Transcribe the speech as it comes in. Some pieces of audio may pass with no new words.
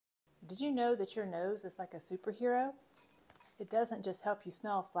Did you know that your nose is like a superhero? It doesn't just help you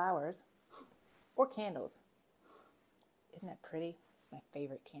smell flowers or candles. Isn't that pretty? It's my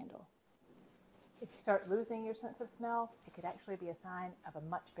favorite candle. If you start losing your sense of smell, it could actually be a sign of a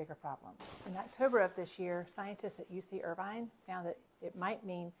much bigger problem. In October of this year, scientists at UC Irvine found that it might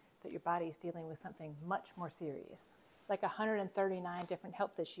mean that your body is dealing with something much more serious, like 139 different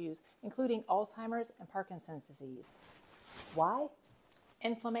health issues, including Alzheimer's and Parkinson's disease. Why?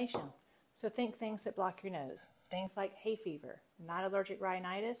 Inflammation. So think things that block your nose. Things like hay fever, non-allergic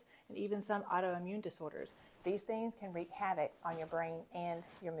rhinitis, and even some autoimmune disorders. These things can wreak havoc on your brain and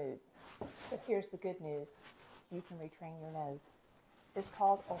your mood. But here's the good news. You can retrain your nose. It's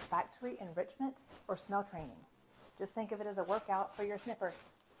called olfactory enrichment or smell training. Just think of it as a workout for your sniffer.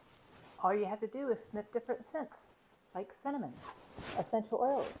 All you have to do is sniff different scents, like cinnamon, essential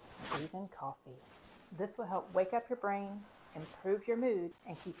oils, even coffee. This will help wake up your brain, improve your mood,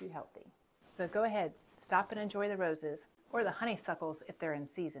 and keep you healthy. So go ahead, stop and enjoy the roses, or the honeysuckles if they're in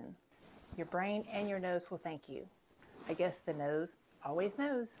season. Your brain and your nose will thank you. I guess the nose always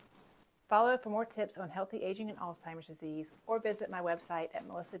knows. Follow for more tips on healthy aging and Alzheimer's disease, or visit my website at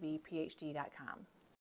MelissaBPhD.com.